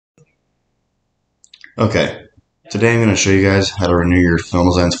Okay, today I'm going to show you guys how to renew your Film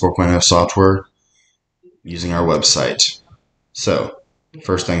Designs 4.0 software using our website. So,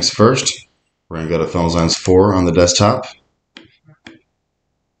 first things first, we're going to go to Film Designs 4 on the desktop. It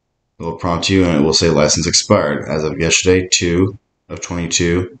will prompt you and it will say license expired as of yesterday, 2 of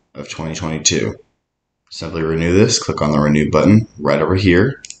 22 of 2022. Simply renew this, click on the renew button right over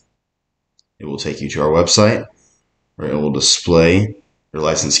here. It will take you to our website where it will display your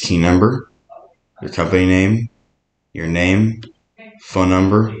license key number, your company name, your name, phone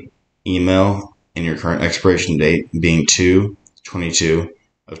number, email, and your current expiration date being 2/22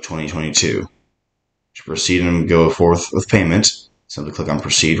 of 2022. To proceed and go forth with payment, simply click on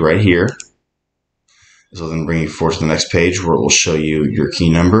proceed right here. This will then bring you forward to the next page where it will show you your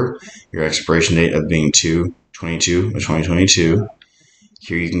key number, your expiration date of being 2/22 of 2022.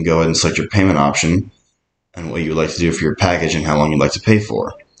 Here you can go ahead and select your payment option and what you would like to do for your package and how long you'd like to pay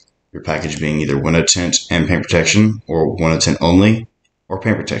for. Your package being either window tint and paint protection, or window tint only, or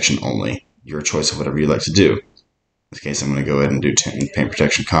paint protection only. Your choice of whatever you'd like to do. In this case, I'm going to go ahead and do tint and paint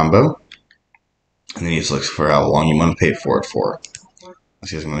protection combo. And then you select for how long you want to pay for it for. In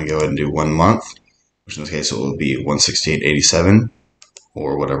this case, I'm going to go ahead and do 1 month, which in this case it will be $168.87,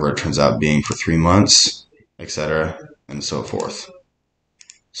 or whatever it turns out being for 3 months, etc., and so forth.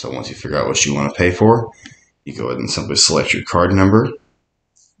 So once you figure out what you want to pay for, you go ahead and simply select your card number,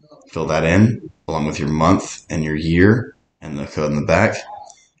 fill that in, along with your month and your year, and the code in the back,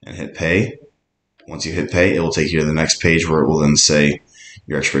 and hit pay. Once you hit pay, it will take you to the next page where it will then say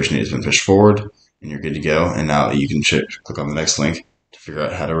your expiration date has been pushed forward, and you're good to go. And now you can click on the next link to figure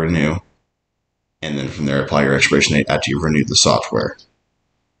out how to renew, and then from there apply your expiration date after you've renewed the software.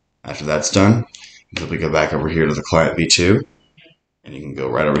 After that's done, you simply go back over here to the Client V2, and you can go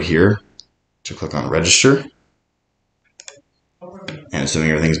right over here to click on register. And assuming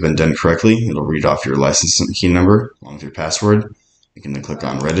everything's been done correctly, it'll read off your license key number along with your password. You can then click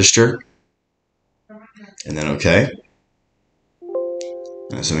on register, and then OK.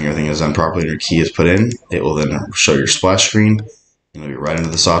 And assuming everything is done properly and your key is put in, it will then show your splash screen, and it'll be right into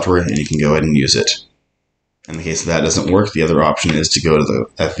the software, and you can go ahead and use it. In the case that doesn't work, the other option is to go to the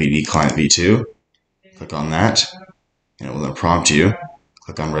FVD Client V2, click on that, and it will then prompt you.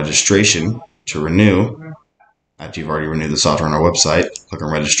 Click on registration to renew. After you've already renewed the software on our website, click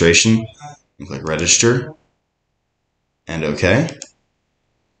on registration and click register and OK.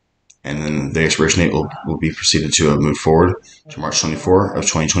 And then the expiration date will be proceeded to move forward to March 24 of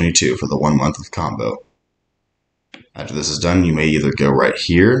 2022 for the 1 month of combo. After this is done, you may either go right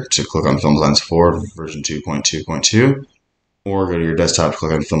here to click on Film Designs 4 version 2.2.2, or go to your desktop to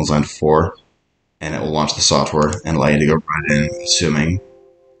click on Film Design 4, and it will launch the software and allow you to go right in, assuming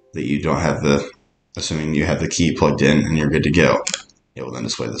you have the key plugged in and you're good to go. It will then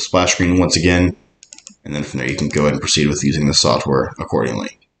display the splash screen once again, and then from there you can go ahead and proceed with using the software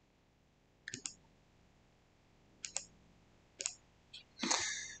accordingly.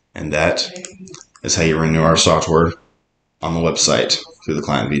 And that is how you renew our software on the website through the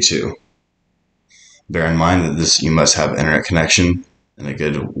Client V2. Bear in mind that you must have internet connection and a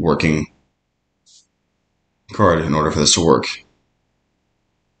good working card in order for this to work.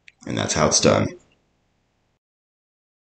 And that's how it's done.